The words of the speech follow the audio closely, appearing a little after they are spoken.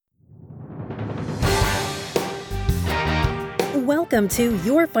Welcome to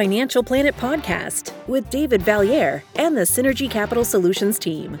Your Financial Planet podcast with David Vallieres and the Synergy Capital Solutions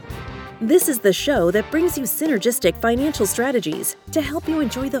team. This is the show that brings you synergistic financial strategies to help you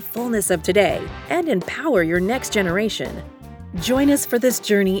enjoy the fullness of today and empower your next generation. Join us for this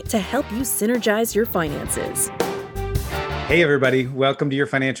journey to help you synergize your finances. Hey everybody, welcome to Your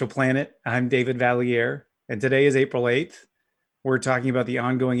Financial Planet. I'm David Vallieres, and today is April 8th. We're talking about the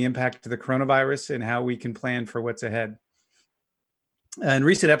ongoing impact of the coronavirus and how we can plan for what's ahead. In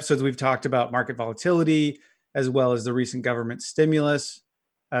recent episodes, we've talked about market volatility, as well as the recent government stimulus.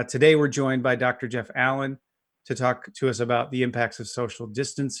 Today, we're joined by Dr. Jeff Allen to talk to us about the impacts of social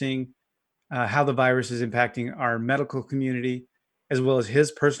distancing, how the virus is impacting our medical community, as well as his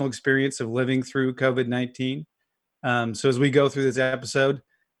personal experience of living through COVID-19. So as we go through this episode,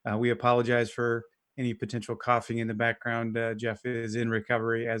 we apologize for any potential coughing in the background. Jeff is in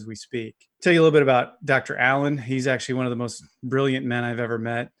recovery as we speak. Tell you a little bit about Dr. Allen. He's actually one of the most brilliant men I've ever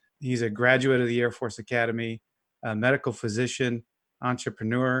met. He's a graduate of the Air Force Academy, a medical physician,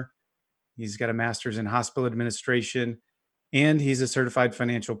 entrepreneur. He's got a master's in hospital administration, and he's a certified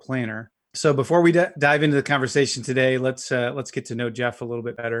financial planner. So before we dive into the conversation today, let's get to know Jeff a little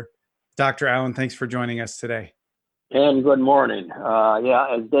bit better. Dr. Allen, thanks for joining us today. And good morning.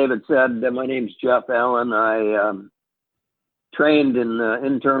 As David said, my name's Jeff Allen. I trained in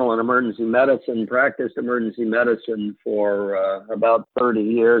internal and emergency medicine, practiced emergency medicine for about 30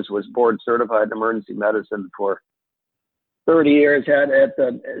 years, was board certified in emergency medicine for 30 years. Had at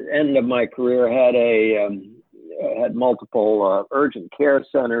the end of my career, had multiple urgent care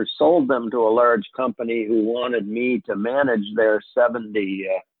centers, sold them to a large company who wanted me to manage their 70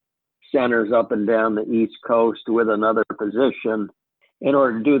 centers up and down the East Coast with another position. In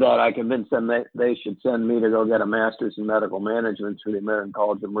order to do that, I convinced them that they should send me to go get a master's in medical management through the American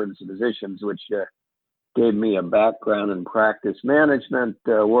College of Emergency Physicians, which gave me a background in practice management.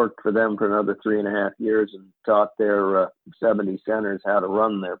 Worked for them for another 3.5 years and taught their 70 centers how to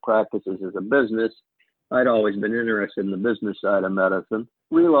run their practices as a business. I'd always been interested in the business side of medicine.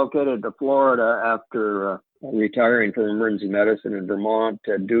 Relocated to Florida after retiring from emergency medicine in Vermont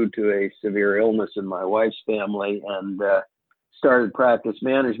due to a severe illness in my wife's family, and started practice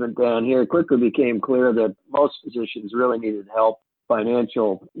management down here. It quickly became clear that most physicians really needed help,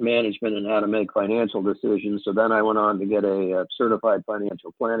 financial management and how to make financial decisions. So then I went on to get a certified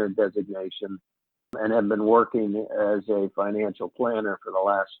financial planner designation and have been working as a financial planner for the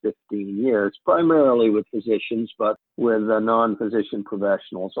last 15 years, primarily with physicians, but with non-physician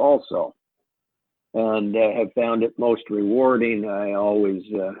professionals also. And have found it most rewarding. I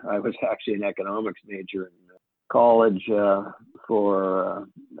was actually an economics major in college for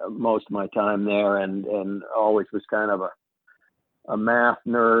most of my time there, and always was kind of a math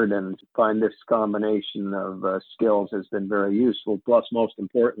nerd, and find this combination of skills has been very useful. Plus, most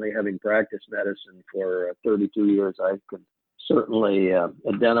importantly, having practiced medicine for 32 years, I can certainly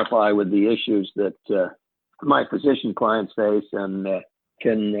identify with the issues that my physician clients face, and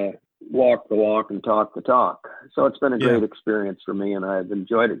can walk the walk and talk the talk. So it's been a great experience for me, and I've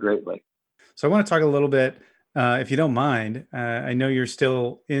enjoyed it greatly. So I want to talk a little bit, if you don't mind. I know you're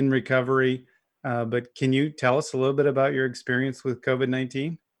still in recovery, but can you tell us a little bit about your experience with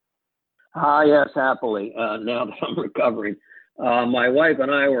COVID-19? Yes, happily. Now that I'm recovering. My wife and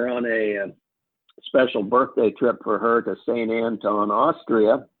I were on a special birthday trip for her to St. Anton,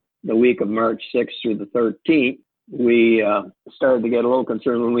 Austria, the week of March 6th through the 13th. We started to get a little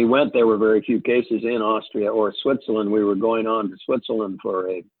concerned when we went. There were very few cases in Austria or Switzerland. We were going on to Switzerland for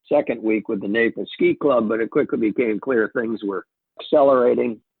a second week with the Naples Ski Club, but it quickly became clear things were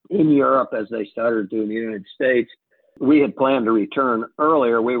accelerating in Europe as they started to in the United States. We had planned to return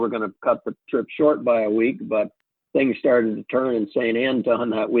earlier. We were going to cut the trip short by a week, but things started to turn in St. Anton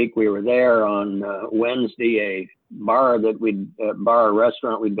that week. We were there on Wednesday. A bar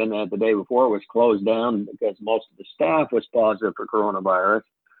restaurant we'd been at the day before was closed down because most of the staff was positive for coronavirus.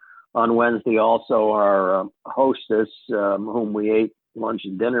 On Wednesday, also our hostess, whom we ate lunch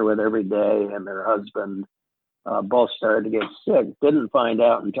and dinner with every day, and her husband both started to get sick. Didn't find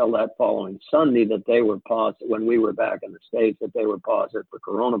out until that following Sunday that they were positive, when we were back in the States, that they were positive for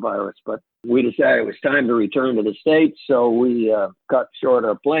coronavirus. But we decided it was time to return to the States, so we cut short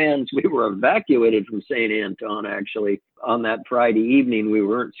our plans. We were evacuated from St. Anton, actually, on that Friday evening. We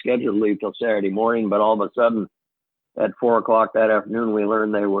weren't scheduled to leave till Saturday morning, but all of a sudden, at 4 o'clock that afternoon, we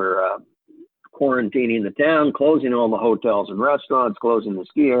learned they were quarantining the town, closing all the hotels and restaurants, closing the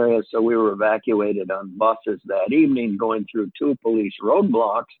ski areas. So we were evacuated on buses that evening, going through 2 police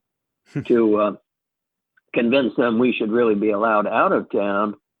roadblocks to convince them we should really be allowed out of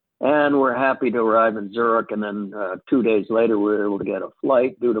town. And we're happy to arrive in Zurich. And then 2 days later, we were able to get a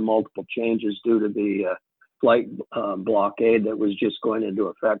flight due to multiple changes due to the flight blockade that was just going into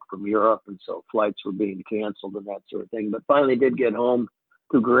effect from Europe. And so flights were being canceled and that sort of thing. But finally did get home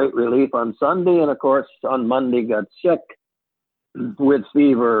to great relief on Sunday. And of course, on Monday, got sick with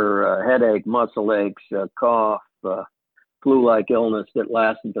fever, headache, muscle aches, cough, flu-like illness that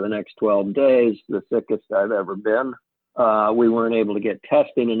lasted for the next 12 days, the sickest I've ever been. We weren't able to get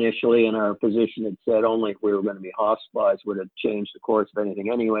testing initially, and our physician had said only if we were going to be hospitalized would it change the course of anything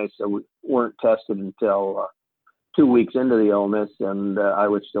anyway. So we weren't tested until 2 weeks into the illness, and I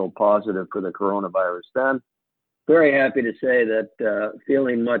was still positive for the coronavirus then. Very happy to say that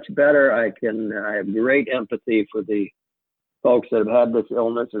feeling much better. I have great empathy for the folks that have had this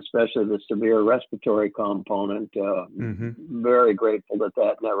illness, especially the severe respiratory component. Very grateful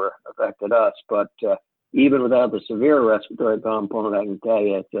that never affected us, but even without the severe respiratory component, I can tell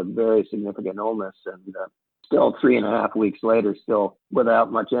you it's a very significant illness, and still 3.5 weeks later, still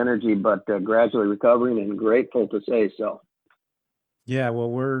without much energy, but gradually recovering and grateful to say so. Yeah,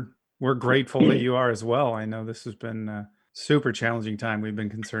 well, we're grateful that you are as well. I know this has been a super challenging time. We've been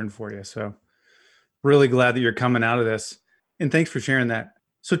concerned for you. So really glad that you're coming out of this. And thanks for sharing that.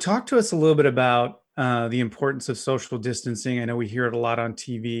 So talk to us a little bit about the importance of social distancing. I know we hear it a lot on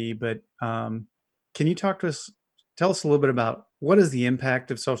TV, but can you tell us a little bit about what is the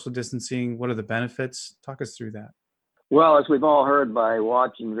impact of social distancing? What are the benefits? Talk us through that. Well, as we've all heard by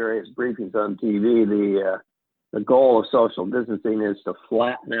watching various briefings on TV, the goal of social distancing is to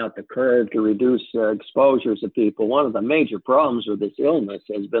flatten out the curve to reduce exposures of people. One of the major problems with this illness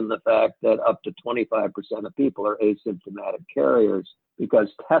has been the fact that up to 25% of people are asymptomatic carriers, because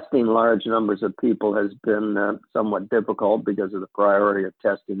testing large numbers of people has been somewhat difficult because of the priority of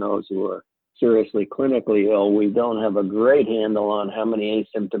testing those who are seriously clinically ill. We don't have a great handle on how many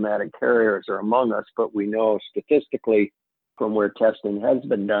asymptomatic carriers are among us, but we know statistically from where testing has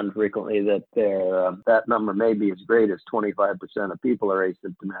been done frequently that that number may be as great as 25% of people are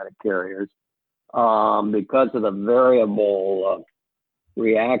asymptomatic carriers. Because of the variable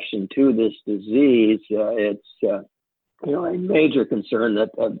reaction to this disease, it's a major concern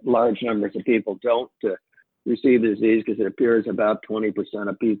that large numbers of people don't receive the disease, because it appears about 20%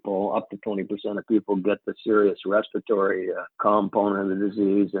 of people, up to 20% of people, get the serious respiratory component of the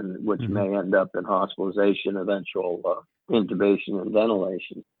disease, and which may end up in hospitalization, eventual intubation and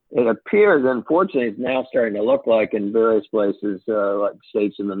ventilation. It appears, unfortunately, it's now starting to look like in various places, like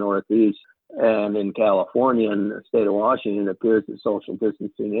states in the Northeast and in California and the state of Washington, it appears that social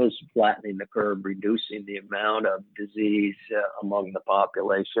distancing is flattening the curve, reducing the amount of disease among the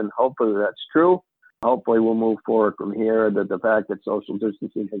population. Hopefully that's true. Hopefully we'll move forward from here, that the fact that social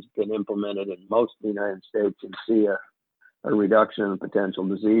distancing has been implemented in most of the United States, and see a reduction in potential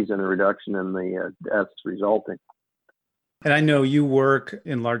disease and a reduction in the deaths resulting. And I know you work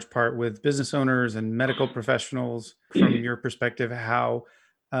in large part with business owners and medical professionals. From your perspective, how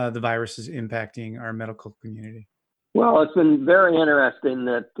the virus is impacting our medical community. Well, it's been very interesting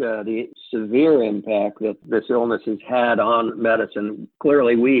that the severe impact that this illness has had on medicine.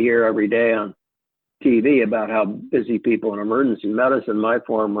 Clearly, we hear every day on TV about how busy people in emergency medicine, my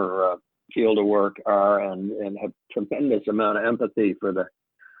former field of work, are, and have tremendous amount of empathy for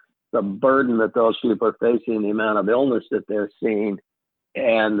the burden that those people are facing, the amount of illness that they're seeing,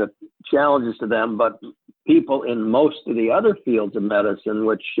 and the challenges to them. But people in most of the other fields of medicine,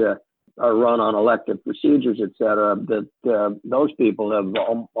 which are run on elective procedures, et cetera, that those people have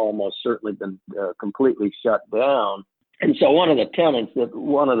almost certainly been completely shut down. And so one of the tenets, that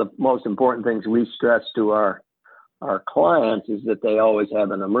one of the most important things we stress to our clients is that they always have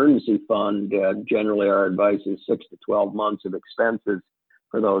an emergency fund. Generally, our advice is 6 to 12 months of expenses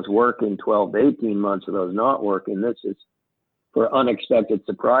for those working, 12 to 18 months for those not working. This is for unexpected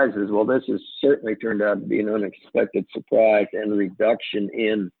surprises. Well, this has certainly turned out to be an unexpected surprise and reduction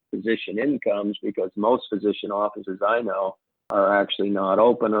in physician incomes, because most physician offices I know are actually not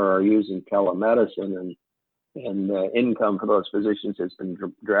open or are using telemedicine, and the income for those physicians has been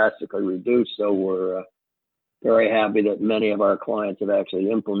drastically reduced. So we're very happy that many of our clients have actually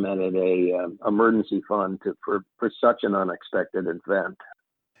implemented a emergency fund for such an unexpected event.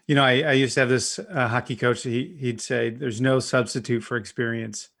 You know, I used to have this hockey coach. He'd say, "There's no substitute for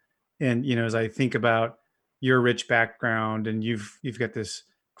experience." And as I think about your rich background, and you've got this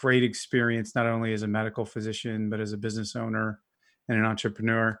great experience not only as a medical physician but as a business owner and an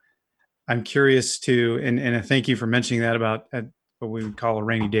entrepreneur. I'm curious and thank you for mentioning that about what we would call a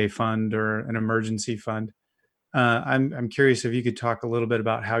rainy day fund or an emergency fund. I'm curious if you could talk a little bit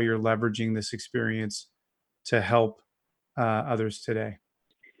about how you're leveraging this experience to help others today.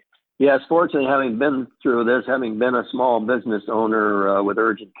 Yes, fortunately, having been through this, having been a small business owner with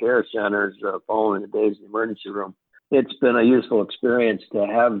urgent care centers following the days in the emergency room, it's been a useful experience to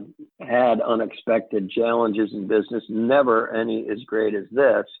have had unexpected challenges in business, never any as great as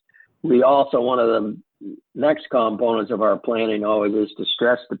this. We also, one of the next components of our planning always is to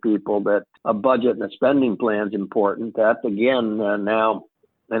stress to people that a budget and a spending plan is important. That, again, now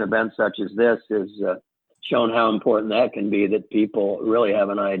an event such as this is shown how important that can be, that people really have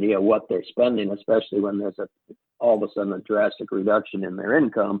an idea what they're spending, especially when there's all of a sudden a drastic reduction in their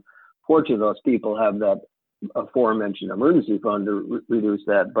income. Fortunately, those people have that aforementioned emergency fund to reduce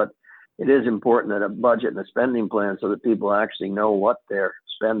that, but it is important that a budget and a spending plan so that people actually know what they're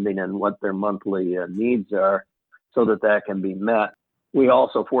spending and what their monthly needs are so that that can be met. We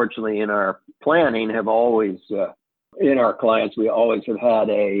also, fortunately, in our planning have always, in our clients, we always have had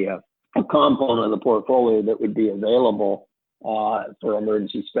a component of the portfolio that would be available for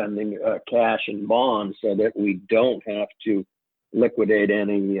emergency spending, cash and bonds, so that we don't have to liquidate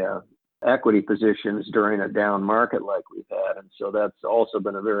any equity positions during a down market like we've had. And so that's also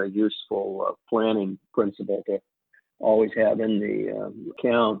been a very useful planning principle to always have in the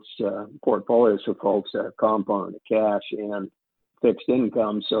accounts, portfolios for folks, a component of cash and fixed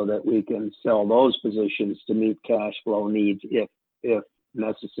income so that we can sell those positions to meet cash flow needs if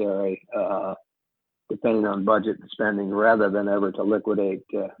necessary, depending on budget and spending, rather than ever to liquidate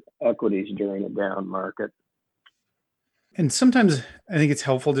equities during a down market. And sometimes I think it's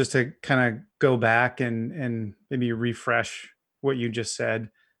helpful just to kind of go back and maybe refresh what you just said,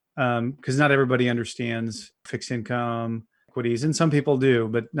 because not everybody understands fixed income, equities, and some people do,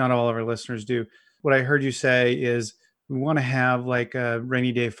 but not all of our listeners do. What I heard you say is we want to have like a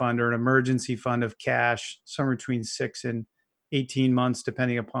rainy day fund or an emergency fund of cash somewhere between 6 and 18 months,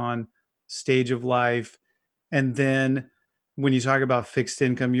 depending upon stage of life. And then when you talk about fixed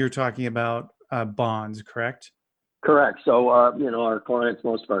income, you're talking about bonds, correct? Correct. So, our clients,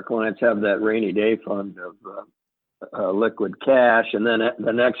 most of our clients have that rainy day fund of liquid cash. And then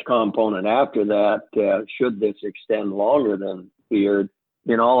the next component after that, should this extend longer than feared,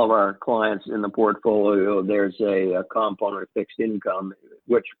 in all of our clients in the portfolio, there's a component of fixed income,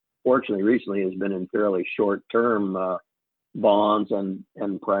 which fortunately recently has been in fairly short-term bonds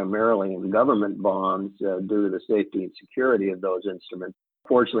and primarily in government bonds due to the safety and security of those instruments.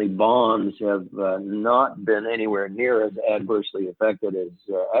 Fortunately, bonds have not been anywhere near as adversely affected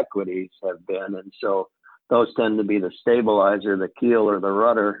as equities have been. And so those tend to be the stabilizer, the keel or the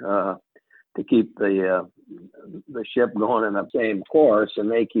rudder to keep the ship going in the same course,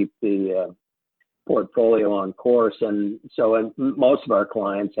 and they keep the portfolio on course. And so most of our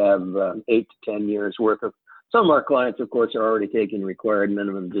clients have 8 to 10 years worth of. Some of our clients, of course, are already taking required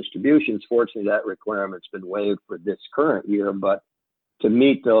minimum distributions. Fortunately, that requirement's been waived for this current year, but to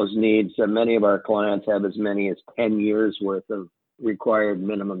meet those needs, many of our clients have as many as 10 years worth of required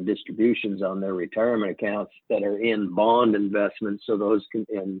minimum distributions on their retirement accounts that are in bond investments. So those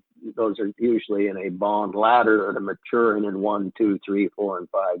are usually in a bond ladder that are maturing in 1, 2, 3, 4, and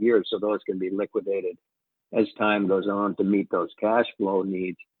 5 years. So those can be liquidated as time goes on to meet those cash flow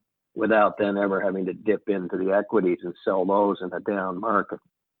needs without then ever having to dip into the equities and sell those in a down market.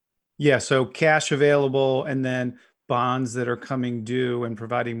 Yeah. So cash available and then bonds that are coming due and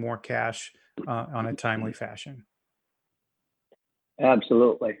providing more cash on a timely fashion.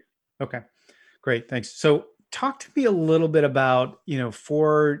 Absolutely. Okay, great. Thanks. So talk to me a little bit about,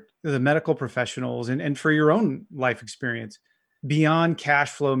 for the medical professionals and for your own life experience, beyond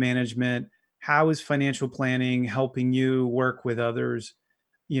cash flow management, how is financial planning helping you work with others?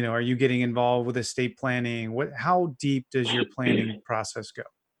 Are you getting involved with estate planning? How deep does your planning process go?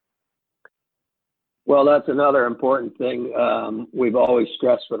 Well, that's another important thing we've always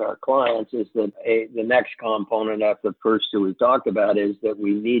stressed with our clients is that the next component after the first two we talked about is that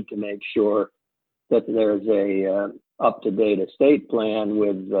we need to make sure that there's a up-to-date estate plan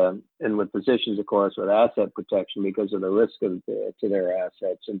with physicians, of course, with asset protection because of the risk to their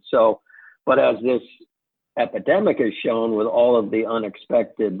assets. And so, but as this epidemic has shown with all of the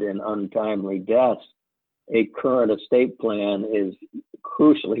unexpected and untimely deaths, a current estate plan is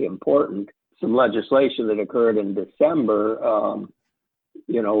crucially important. Some legislation that occurred in December,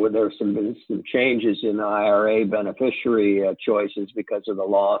 there's some changes in IRA beneficiary choices because of the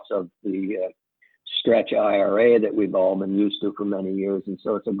loss of the stretch IRA that we've all been used to for many years. And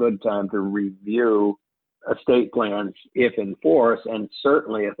so it's a good time to review estate plans if in force, and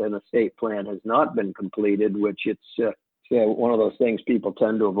certainly if an estate plan has not been completed, which it's one of those things people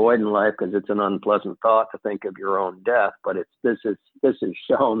tend to avoid in life because it's an unpleasant thought to think of your own death. But this is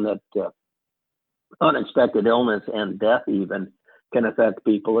shown that unexpected illness and death even can affect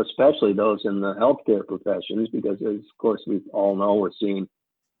people, especially those in the healthcare professions, because as of course we all know, we're seeing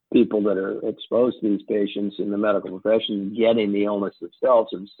people that are exposed to these patients in the medical profession getting the illness themselves,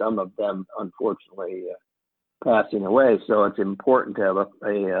 and some of them unfortunately passing away. So it's important to have a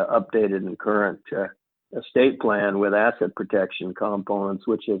updated and current estate plan with asset protection components,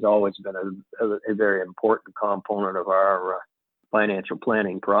 which has always been a very important component of our financial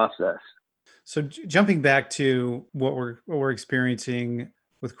planning process. So jumping back to what we're experiencing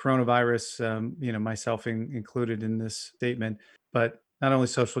with coronavirus, myself included in this statement, but not only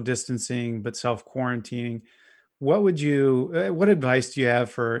social distancing, but self-quarantining. What advice do you have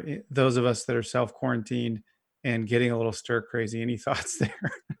for those of us that are self-quarantined and getting a little stir crazy? Any thoughts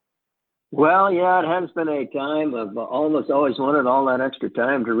there? Well, yeah, it has been a time of almost always wanted all that extra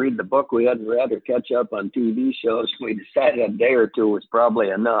time to read the book we had, rather catch up on TV shows. We decided a day or two was probably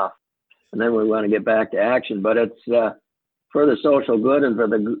enough, and then we want to get back to action. But it's for the social good and for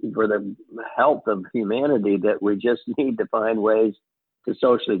the health of humanity that we just need to find ways to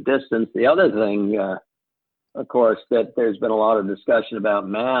socially distance. The other thing, of course, that there's been a lot of discussion about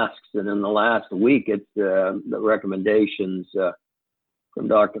masks, and in the last week, it's the recommendations from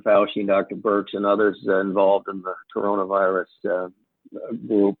Dr. Fauci and Dr. Birx and others involved in the coronavirus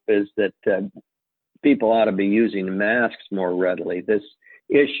group is that people ought to be using masks more readily. This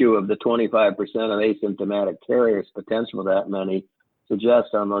issue of the 25% of asymptomatic carriers, potential that many, suggests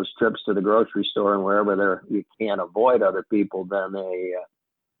on those trips to the grocery store and wherever you can't avoid other people, then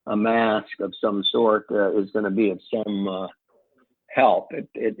a mask of some sort is going to be of some help.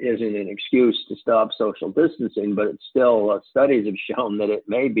 It isn't an excuse to stop social distancing, but it's still, studies have shown that it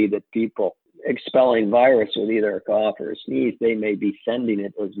may be that people expelling virus with either a cough or a sneeze, they may be sending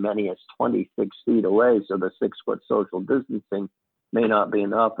it as many as 26 feet away. So the 6-foot social distancing may not be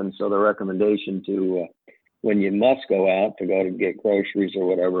enough. And so the recommendation to, when you must go out to go to get groceries or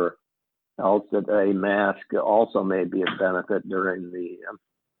whatever else, that a mask also may be a benefit during the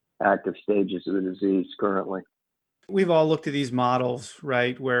active stages of the disease currently. We've all looked at these models,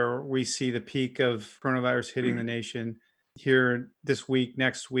 right, where we see the peak of coronavirus hitting the nation here this week,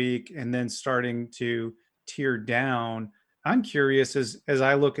 next week, and then starting to tear down. I'm curious, as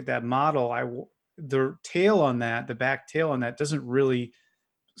I look at that model, the back tail on that doesn't really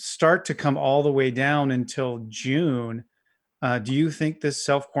start to come all the way down until June. Do you think this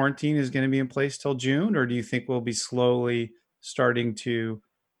self-quarantine is going to be in place till June, or do you think we'll be slowly starting to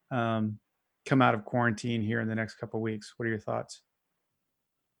come out of quarantine here in the next couple of weeks? What are your thoughts?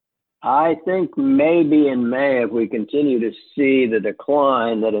 I think maybe in May, if we continue to see the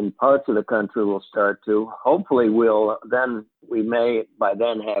decline that in parts of the country will start to, hopefully we may by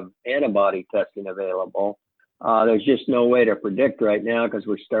then have antibody testing available. There's just no way to predict right now because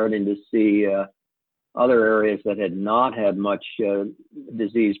we're starting to see other areas that had not had much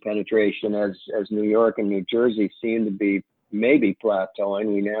disease penetration, as New York and New Jersey seem to be maybe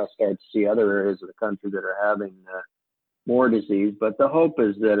plateauing. We now start to see other areas of the country that are having more disease. But the hope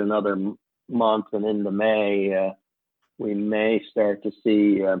is that another month and into May, we may start to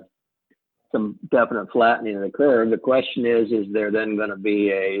see some definite flattening of the curve. The question is there then going to be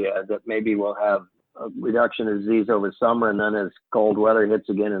that maybe we'll have a reduction of disease over summer, and then as cold weather hits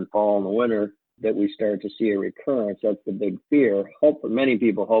again in fall and the winter, that we start to see a recurrence? That's the big fear. Many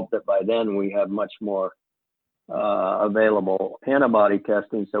people hope that by then we have much more available antibody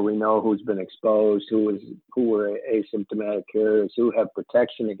testing, so we know who's been exposed, who were asymptomatic carriers, who have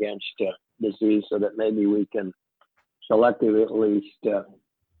protection against disease, so that maybe we can selectively at least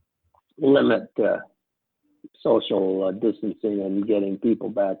limit social distancing and getting people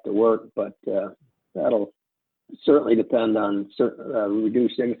back to work. But that'll certainly depend on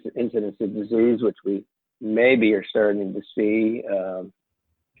reduced incidence of disease, which we maybe are starting to see.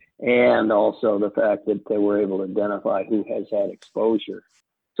 And also the fact that they were able to identify who has had exposure.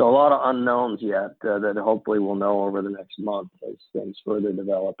 So a lot of unknowns yet that hopefully we'll know over the next month as things further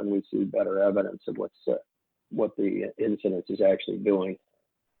develop and we see better evidence of what the incidence is actually doing.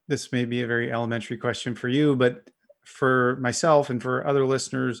 This may be a very elementary question for you, but for myself and for other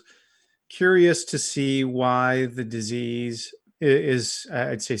listeners, curious to see why the disease is,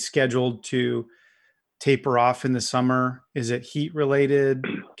 I'd say, scheduled to taper off in the summer. Is it heat related?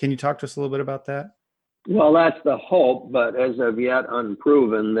 Can you talk to us a little bit about that? Well, that's the hope, but as of yet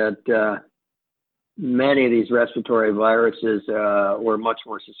unproven that many of these respiratory viruses were much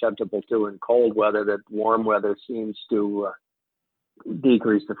more susceptible to in cold weather, that warm weather seems to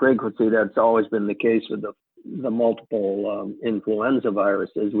decrease the frequency. That's always been the case with the multiple influenza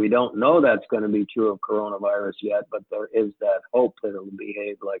viruses. We don't know that's going to be true of coronavirus yet, but there is that hope that it'll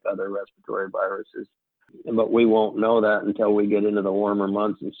behave like other respiratory viruses. But we won't know that until we get into the warmer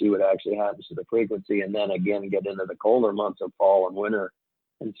months and see what actually happens to the frequency, and then again get into the colder months of fall and winter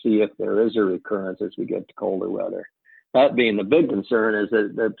and see if there is a recurrence as we get to colder weather. That being the big concern is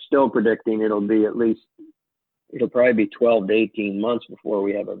that they're still predicting it'll probably be 12 to 18 months before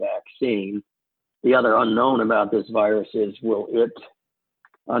we have a vaccine. The other unknown about this virus is, will it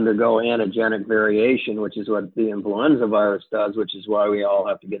undergo antigenic variation, which is what the influenza virus does, which is why we all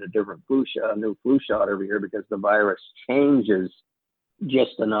have to get a new flu shot every year, because the virus changes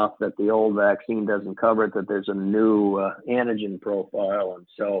just enough that the old vaccine doesn't cover it, that there's a new antigen profile. And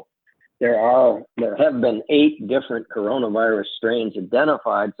so there have been 8 different coronavirus strains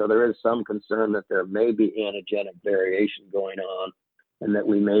identified, so there is some concern that there may be antigenic variation going on, and that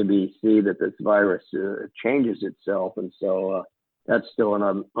we maybe see that this virus changes itself. And so that's still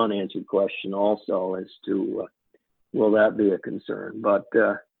an unanswered question also as to will that be a concern. But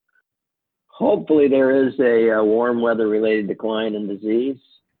hopefully there is a warm weather related decline in disease.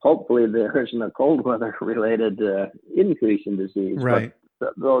 Hopefully there isn't a cold weather related increase in disease. Right.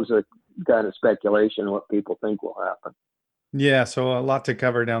 But those are kind of speculation, what people think will happen. Yeah, so a lot to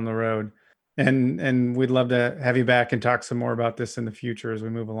cover down the road. And we'd love to have you back and talk some more about this in the future as we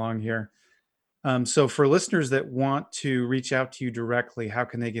move along here. So for listeners that want to reach out to you directly, how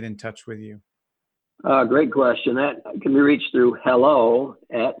can they get in touch with you? Great question. That can be reached through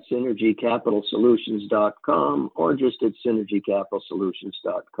hello@synergycapitalsolutions.com or just at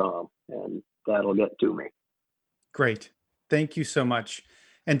synergycapitalsolutions.com, and that'll get to me. Great. Thank you so much.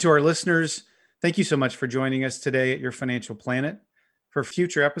 And to our listeners, thank you so much for joining us today at Your Financial Planet. For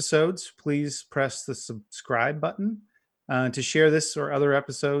future episodes, please press the subscribe button. To share this or other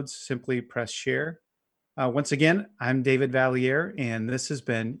episodes, simply press share. Once again, I'm David Vallieres, and this has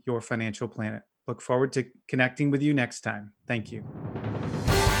been Your Financial Planet. Look forward to connecting with you next time. Thank you.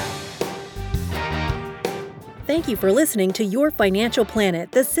 Thank you for listening to Your Financial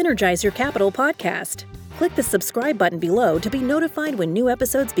Planet, the Synergize Your Capital podcast. Click the subscribe button below to be notified when new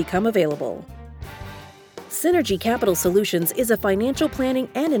episodes become available. Synergy Capital Solutions is a financial planning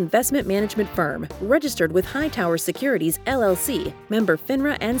and investment management firm registered with Hightower Securities, LLC, member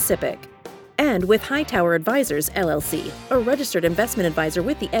FINRA and SIPC, and with Hightower Advisors, LLC, a registered investment advisor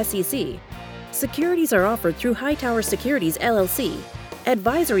with the SEC. Securities are offered through Hightower Securities, LLC.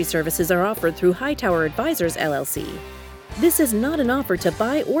 Advisory services are offered through Hightower Advisors, LLC. This is not an offer to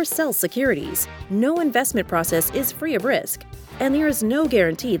buy or sell securities. No investment process is free of risk, and there is no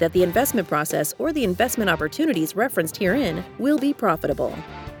guarantee that the investment process or the investment opportunities referenced herein will be profitable.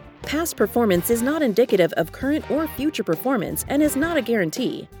 Past performance is not indicative of current or future performance and is not a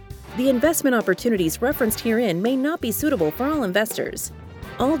guarantee. The investment opportunities referenced herein may not be suitable for all investors.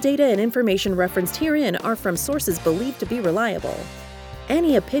 All data and information referenced herein are from sources believed to be reliable.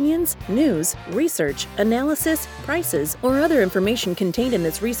 Any opinions, news, research, analysis, prices, or other information contained in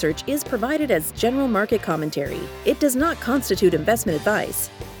this research is provided as general market commentary. It does not constitute investment advice.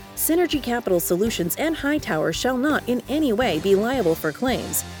 Synergy Capital Solutions and Hightower shall not in any way be liable for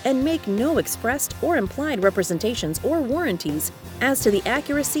claims and make no expressed or implied representations or warranties as to the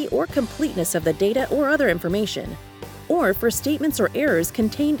accuracy or completeness of the data or other information, or for statements or errors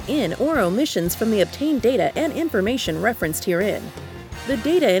contained in or omissions from the obtained data and information referenced herein. The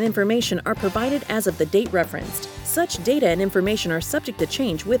data and information are provided as of the date referenced. Such data and information are subject to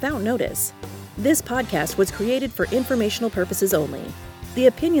change without notice. This podcast was created for informational purposes only. The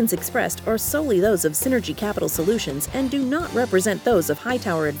opinions expressed are solely those of Synergy Capital Solutions and do not represent those of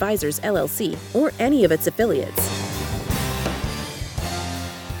Hightower Advisors, LLC, or any of its affiliates.